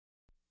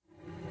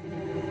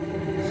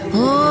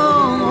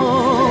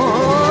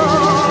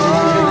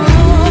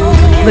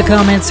The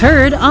comments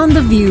heard on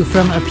The View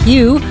from a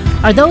Pew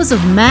are those of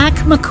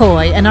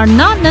McKoy and are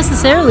not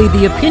necessarily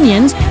the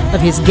opinions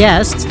of his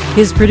guests,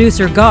 his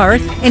producer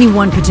Garth, any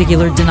one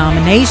particular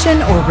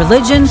denomination or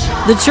religion,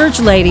 the church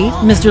lady,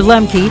 Mr.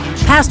 Lemke,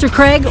 Pastor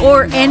Craig,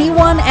 or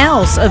anyone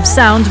else of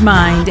sound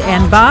mind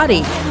and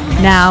body.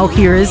 Now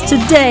here is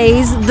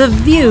today's The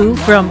View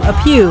from a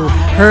Pew,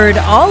 heard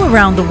all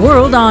around the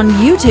world on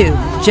YouTube.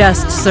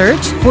 Just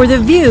search for The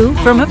View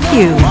from a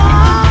Pew.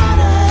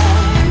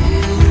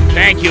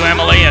 Thank you,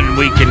 Emily, and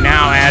we can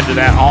now add to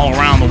that all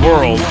around the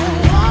world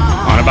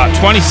on about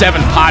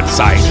 27 pod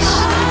sites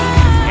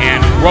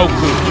and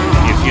Roku.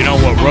 If you know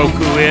what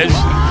Roku is,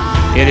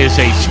 it is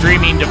a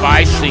streaming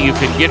device that you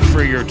can get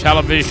for your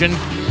television,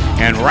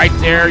 and right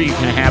there you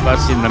can have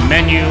us in the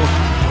menu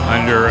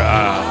under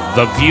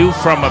The View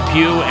from a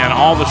Pew, and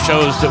all the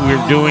shows that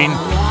we're doing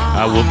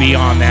will be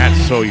on that,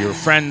 so your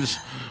friends,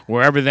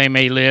 wherever they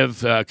may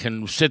live,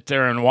 can sit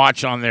there and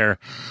watch on their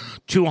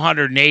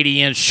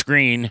 280-inch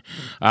screen,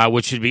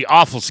 which would be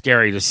awful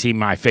scary to see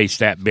my face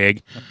that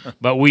big.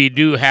 But we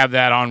do have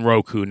that on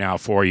Roku now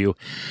for you.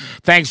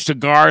 Thanks to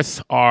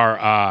Garth,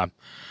 our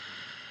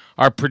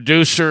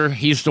producer.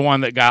 He's the one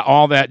that got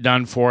all that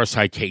done for us.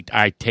 I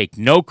take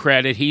no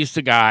credit. He's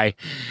the guy.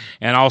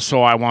 And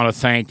also I want to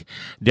thank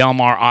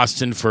Delmar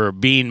Austin for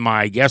being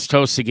my guest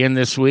host again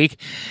this week.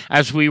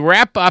 As we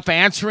wrap up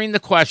answering the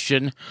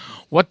question,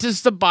 what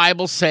does the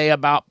Bible say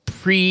about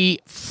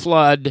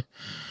pre-flood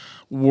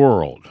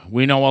world?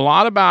 We know a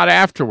lot about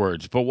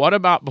afterwards, but what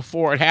about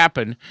before it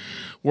happened?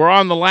 We're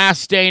on the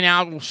last day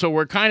now, so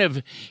we're kind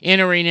of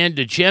entering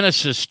into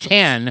Genesis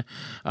 10,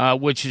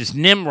 which is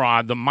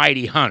Nimrod, the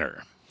mighty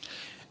hunter.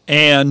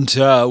 And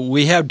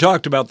we have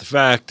talked about the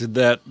fact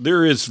that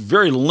there is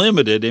very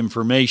limited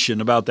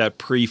information about that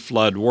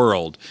pre-flood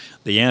world,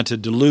 the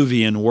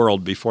antediluvian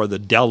world before the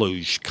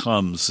deluge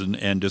comes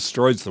and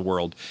destroys the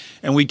world.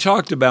 And we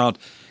talked about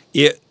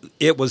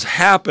it was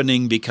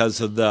happening because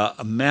of the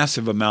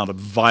massive amount of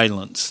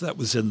violence that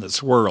was in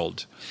this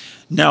world.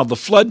 Now, the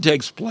flood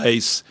takes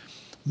place.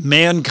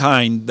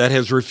 Mankind that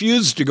has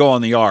refused to go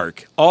on the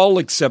ark, all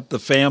except the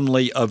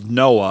family of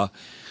Noah,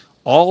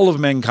 all of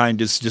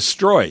mankind is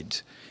destroyed.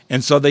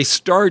 And so they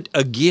start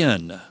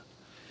again.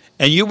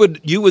 And you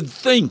would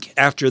think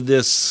after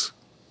this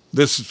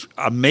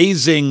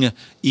amazing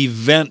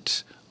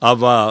event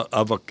of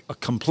a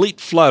complete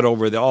flood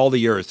over all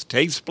the earth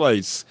takes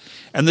place,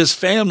 and this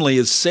family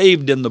is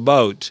saved in the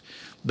boat,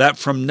 that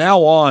from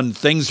now on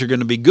things are going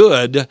to be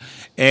good,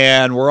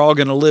 and we're all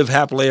going to live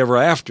happily ever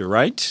after,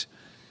 right?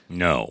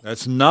 No.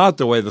 That's not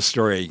the way the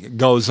story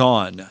goes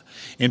on.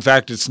 In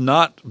fact, it's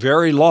not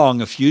very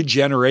long, a few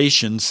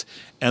generations,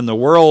 and the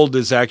world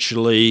is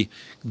actually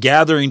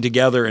gathering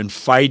together and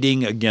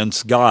fighting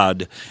against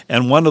God.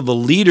 And one of the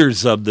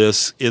leaders of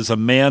this is a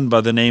man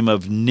by the name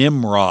of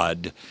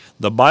Nimrod.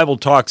 The Bible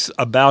talks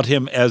about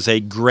him as a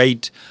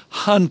great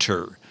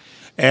hunter.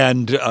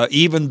 And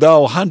even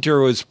though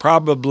hunter was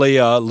probably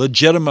a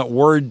legitimate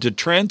word to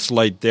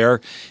translate there,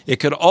 it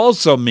could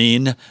also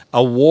mean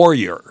a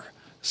warrior.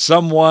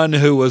 Someone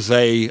who was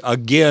a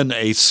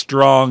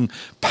strong,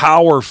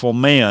 powerful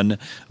man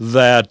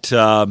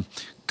that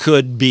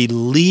could be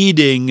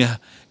leading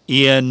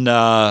in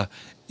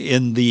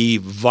the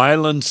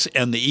violence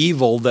and the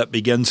evil that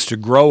begins to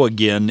grow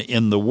again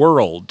in the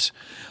world.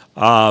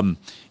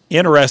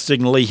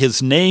 Interestingly,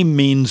 his name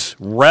means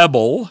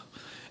rebel,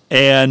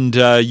 and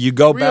you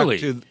go back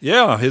to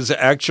his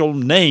actual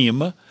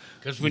name,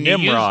 because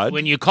Nimrod.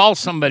 When you call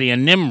somebody a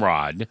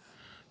Nimrod,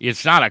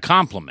 it's not a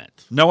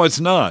compliment. No, it's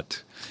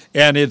not.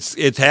 And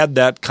it's had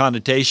that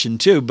connotation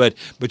too, but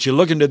you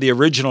look into the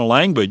original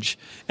language,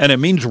 and it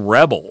means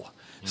rebel,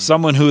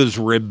 someone who is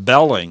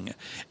rebelling.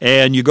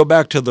 And you go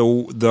back to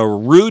the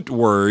root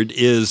word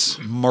is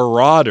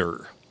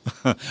marauder.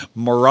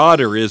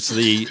 Marauder is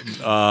the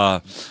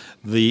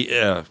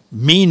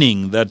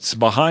meaning that's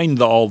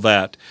behind all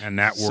that. And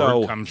that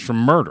word comes from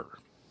murder.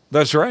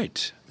 That's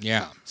right.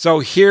 Yeah. So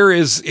here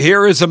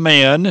is a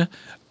man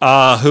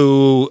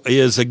who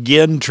is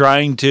again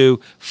trying to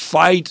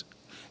fight,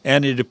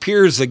 and it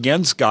appears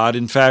against God.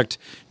 In fact,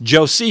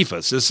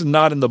 Josephus, this is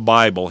not in the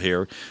Bible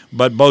here,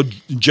 but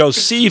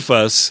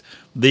Josephus,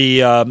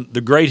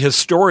 the great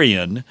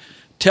historian,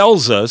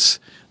 tells us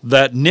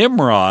that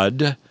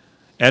Nimrod,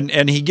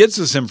 and he gets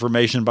this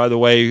information, by the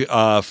way,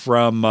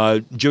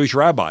 from Jewish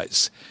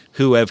rabbis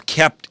who have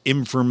kept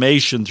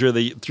information through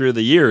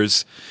the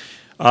years.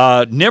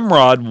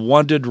 Nimrod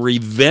wanted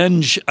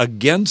revenge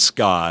against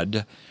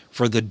God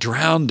for the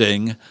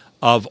drowning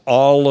of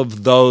all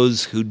of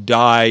those who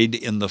died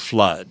in the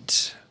flood,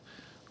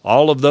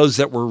 all of those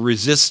that were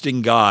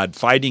resisting God,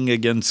 fighting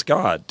against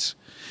God.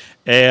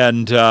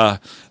 And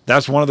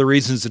that's one of the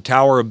reasons the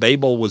Tower of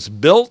Babel was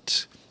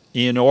built,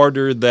 in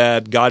order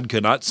that God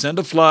could not send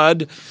a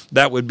flood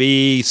that would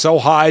be so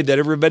high that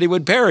everybody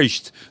would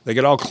perish. They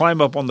could all climb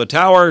up on the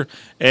tower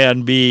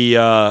and be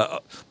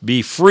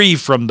free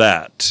from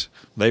that.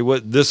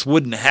 This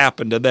wouldn't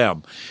happen to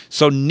them.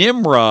 So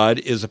Nimrod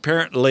is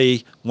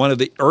apparently one of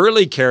the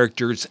early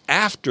characters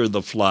after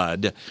the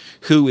flood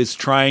who is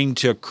trying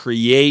to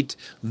create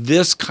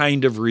this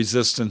kind of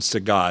resistance to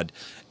God.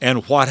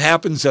 And what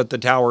happens at the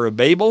Tower of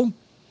Babel?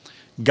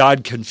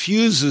 God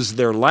confuses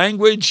their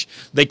language.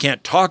 They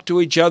can't talk to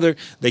each other.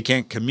 They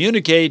can't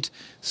communicate.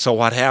 So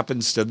what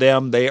happens to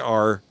them? They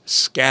are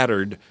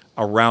scattered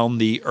around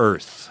the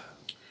earth.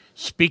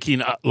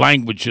 Speaking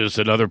languages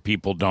that other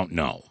people don't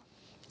know.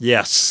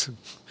 Yes.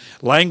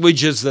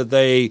 Languages that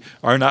they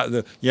are not,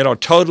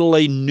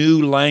 totally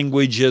new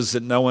languages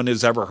that no one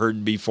has ever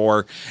heard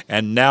before.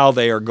 And now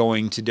they are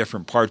going to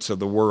different parts of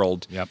the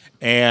world. Yep.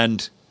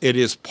 And it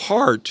is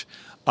part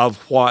of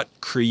what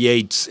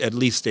creates at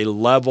least a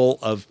level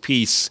of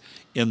peace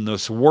in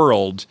this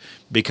world,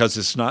 because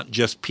it's not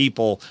just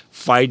people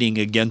fighting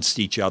against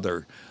each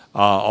other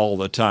all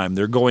the time.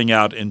 They're going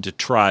out into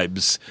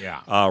tribes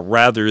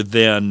rather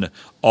than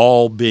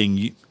all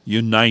being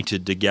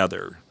united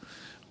together.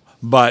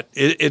 But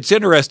it's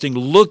interesting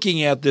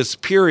looking at this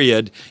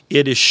period.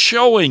 It is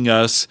showing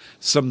us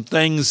some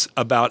things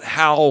about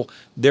how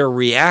they're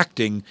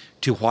reacting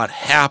to what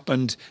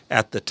happened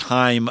at the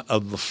time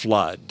of the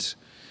flood.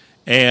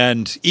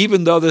 And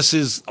even though this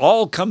is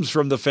all comes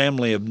from the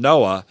family of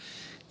Noah,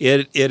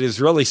 it is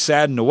really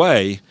sad in a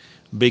way,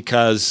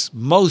 because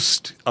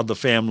most of the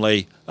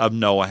family of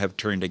Noah have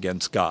turned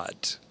against God.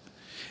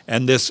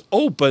 And this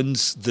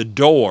opens the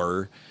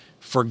door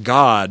for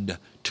God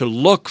to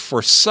look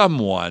for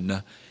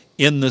someone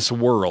in this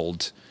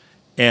world.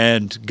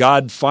 And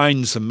God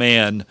finds a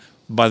man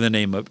by the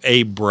name of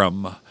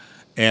Abram.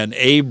 And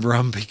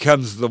Abram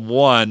becomes the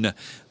one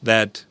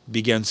that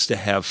begins to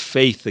have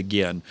faith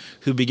again,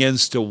 who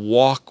begins to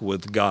walk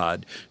with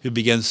God, who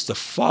begins to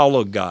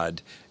follow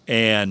God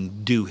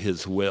and do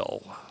his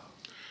will.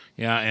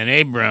 Yeah, and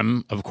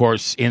Abram, of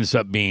course, ends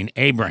up being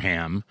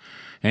Abraham,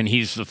 and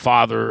he's the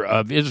father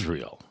of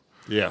Israel.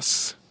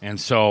 Yes. And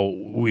so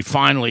we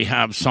finally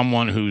have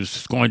someone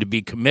who's going to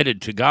be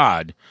committed to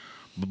God,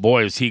 but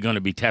boy, is he going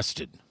to be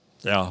tested.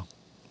 Yeah.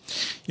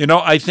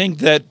 I think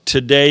that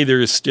today there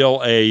is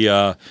still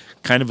a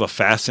kind of a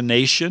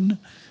fascination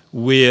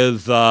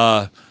with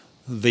some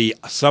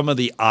of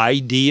the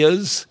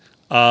ideas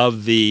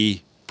of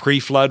the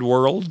pre-flood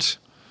world.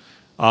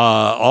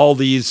 All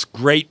these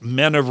great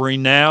men of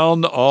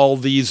renown, all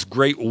these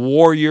great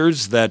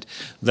warriors that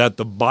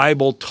the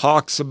Bible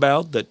talks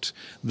about,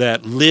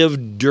 that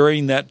lived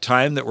during that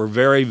time, that were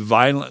very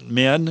violent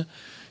men.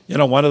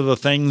 One of the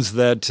things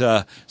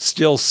that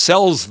still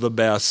sells the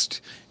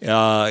best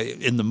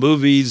in the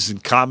movies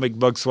and comic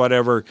books,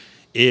 whatever,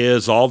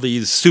 is all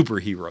these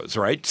superheroes,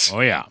 right?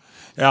 Oh, yeah.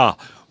 Yeah.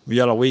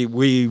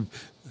 We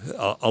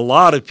a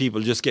lot of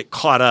people just get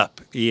caught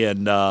up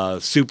in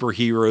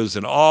superheroes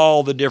and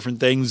all the different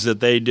things that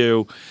they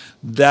do.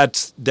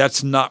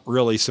 That's not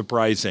really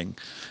surprising.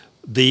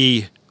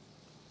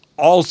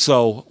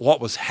 Also, what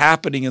was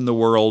happening in the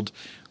world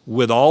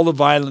with all the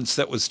violence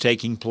that was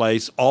taking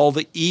place, all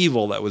the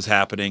evil that was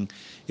happening,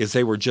 is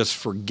they were just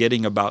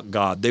forgetting about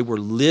God. They were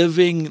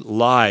living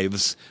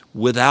lives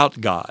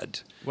without God.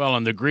 Well,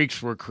 and the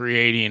Greeks were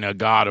creating a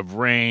god of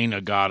rain,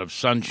 a god of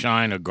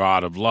sunshine, a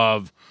god of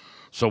love.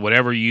 So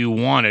whatever you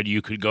wanted,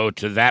 you could go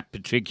to that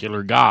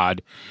particular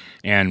god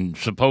and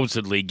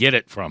supposedly get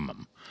it from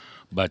them.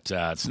 But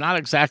it's not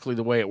exactly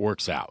the way it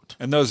works out.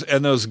 And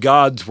those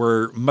gods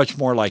were much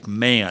more like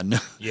man.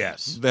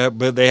 Yes.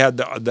 But they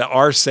had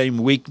our same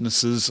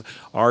weaknesses,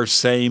 our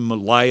same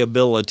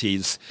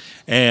liabilities,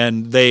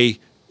 and they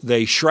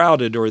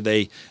shrouded, or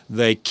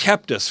they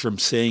kept us from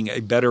seeing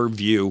a better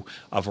view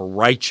of a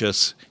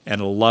righteous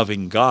and a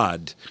loving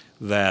God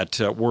that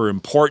were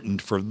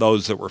important for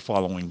those that were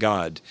following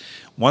God.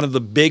 One of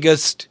the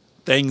biggest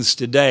things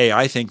today,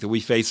 I think, that we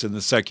face in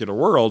the secular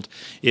world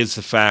is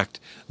the fact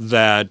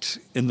that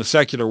in the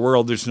secular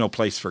world there's no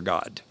place for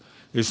God.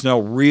 There's no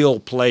real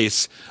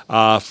place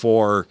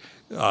for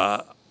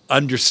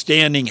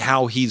understanding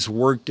how he's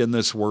worked in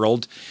this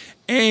world.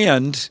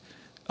 And,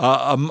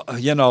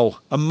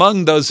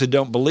 among those who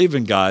don't believe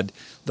in God,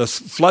 the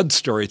flood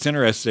story, it's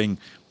interesting,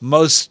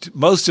 most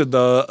of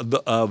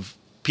the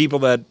people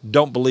that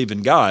don't believe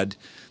in God,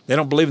 they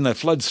don't believe in that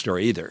flood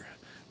story either.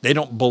 They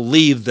don't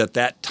believe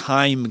that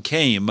time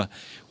came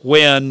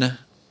when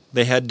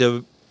they had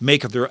to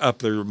make up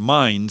their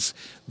minds.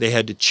 They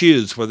had to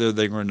choose whether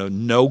they were going to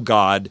know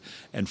God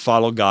and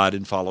follow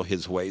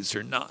his ways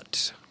or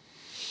not.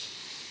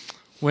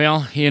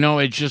 Well,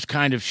 it just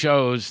kind of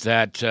shows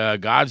that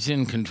God's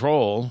in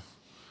control,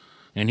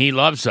 and he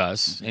loves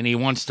us, and he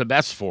wants the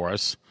best for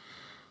us,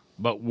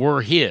 but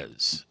we're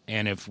his.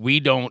 And if we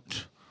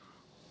don't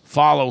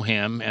follow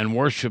him and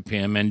worship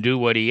him and do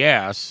what he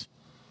asks,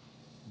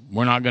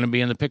 we're not going to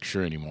be in the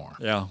picture anymore.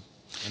 Yeah.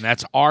 And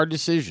that's our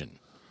decision.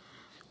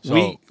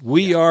 So,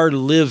 we are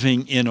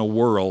living in a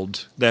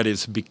world that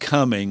is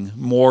becoming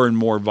more and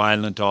more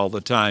violent all the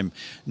time.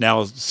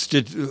 Now,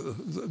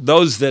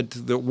 those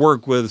that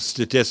work with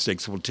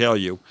statistics will tell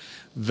you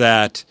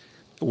that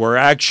we're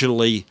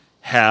actually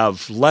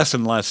have less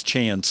and less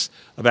chance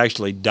of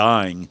actually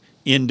dying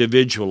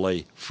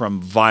individually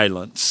from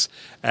violence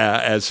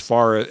as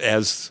far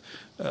as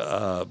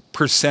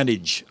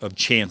percentage of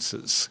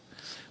chances.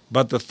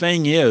 But the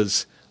thing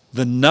is,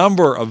 the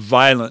number of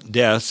violent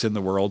deaths in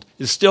the world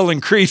is still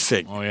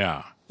increasing. Oh,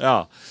 yeah.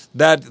 Yeah,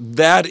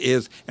 that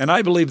is, and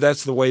I believe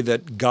that's the way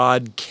that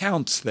God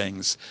counts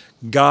things.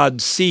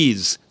 God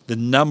sees the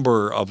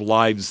number of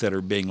lives that are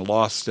being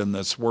lost in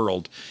this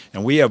world,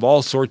 and we have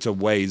all sorts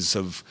of ways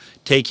of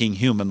taking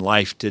human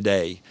life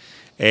today,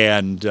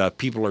 and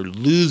people are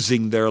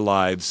losing their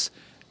lives,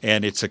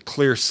 and it's a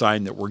clear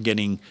sign that we're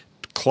getting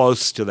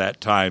close to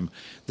that time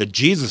that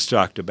Jesus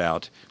talked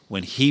about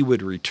when he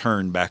would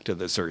return back to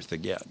this earth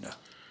again.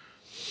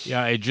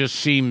 Yeah, it just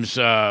seems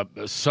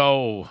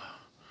so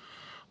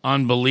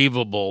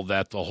unbelievable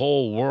that the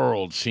whole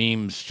world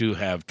seems to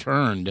have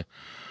turned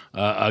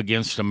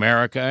against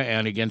America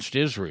and against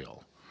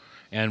Israel.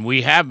 And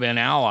we have been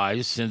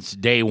allies since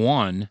day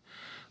one,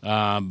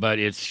 but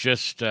it's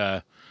just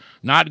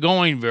not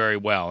going very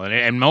well.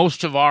 And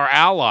most of our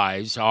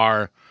allies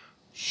are,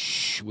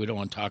 we don't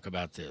want to talk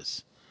about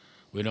this.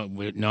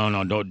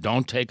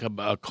 Don't take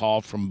a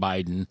call from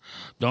Biden.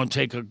 Don't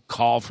take a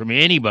call from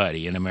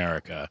anybody in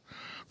America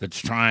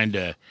that's trying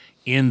to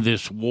end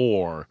this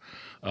war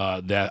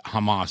that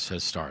Hamas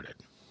has started.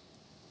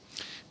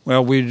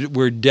 Well,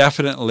 we're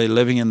definitely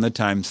living in the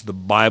times the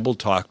Bible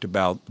talked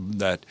about,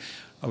 that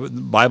the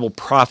Bible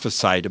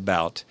prophesied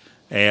about,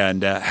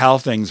 and how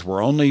things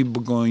were only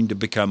going to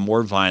become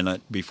more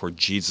violent before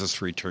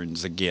Jesus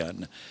returns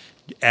again.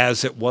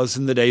 As it was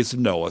in the days of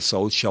Noah,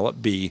 so shall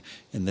it be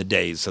in the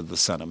days of the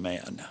Son of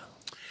Man.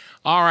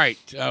 All right.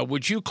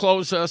 Would you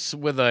close us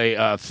with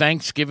a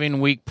Thanksgiving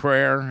week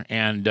prayer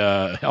and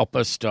help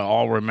us to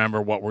all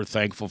remember what we're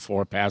thankful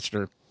for,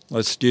 Pastor?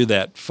 Let's do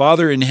that.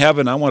 Father in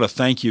heaven, I want to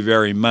thank you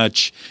very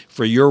much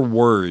for your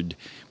word,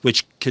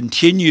 which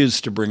continues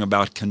to bring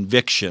about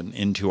conviction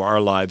into our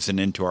lives and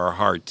into our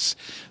hearts.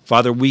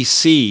 Father, we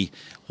see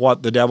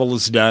what the devil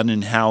has done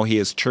and how he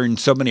has turned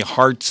so many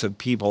hearts of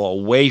people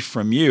away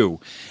from you,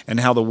 and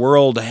how the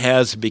world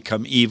has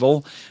become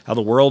evil, how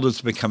the world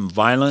has become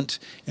violent,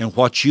 and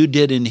what you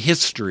did in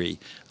history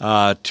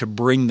to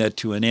bring that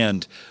to an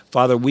end.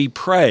 Father, we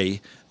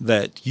pray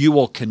that you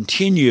will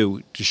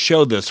continue to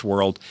show this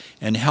world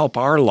and help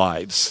our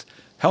lives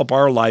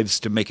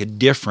to make a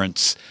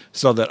difference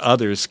so that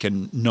others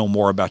can know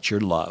more about your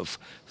love.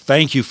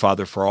 Thank you,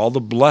 Father, for all the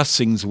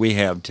blessings we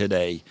have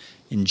today.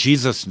 In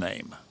Jesus'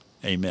 name.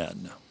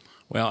 Amen.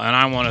 Well, and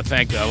I want to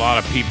thank a lot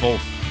of people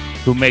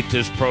who make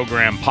this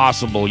program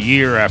possible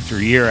year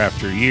after year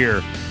after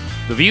year.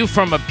 The View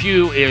from a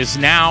Pew is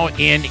now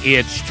in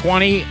its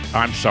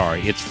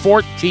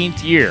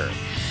 14th year.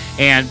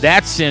 And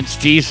that's since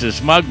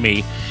Jesus mugged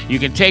me. You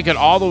can take it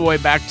all the way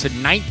back to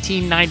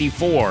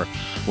 1994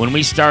 when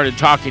we started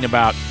talking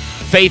about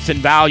faith and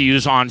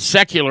values on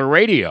secular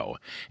radio.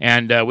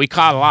 And we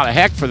caught a lot of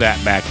heck for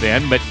that back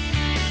then, but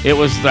it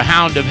was the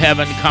hound of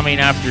heaven coming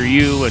after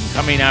you and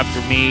coming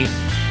after me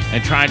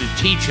and trying to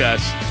teach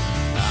us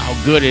how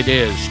good it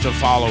is to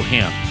follow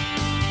him,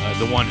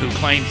 the one who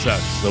claims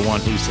us, the one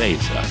who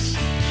saves us.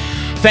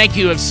 Thank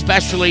you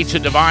especially to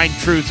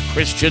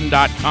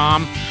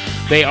DivineTruthChristian.com.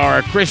 They are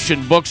a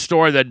Christian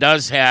bookstore that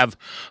does have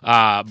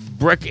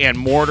brick and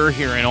mortar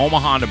here in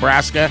Omaha,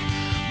 Nebraska.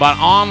 But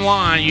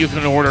online, you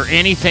can order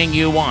anything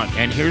you want.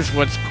 And here's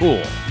what's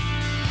cool.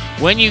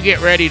 When you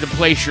get ready to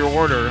place your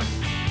order,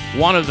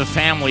 one of the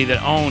family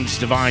that owns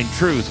Divine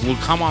Truth will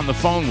come on the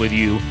phone with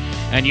you,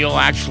 and you'll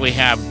actually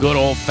have good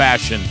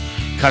old-fashioned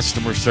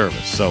customer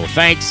service. So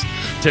thanks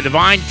to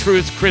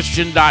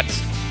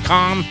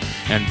DivineTruthChristian.com,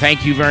 and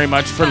thank you very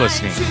much for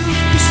listening.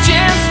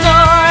 Christian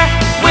Store,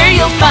 where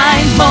you'll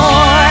find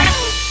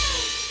more.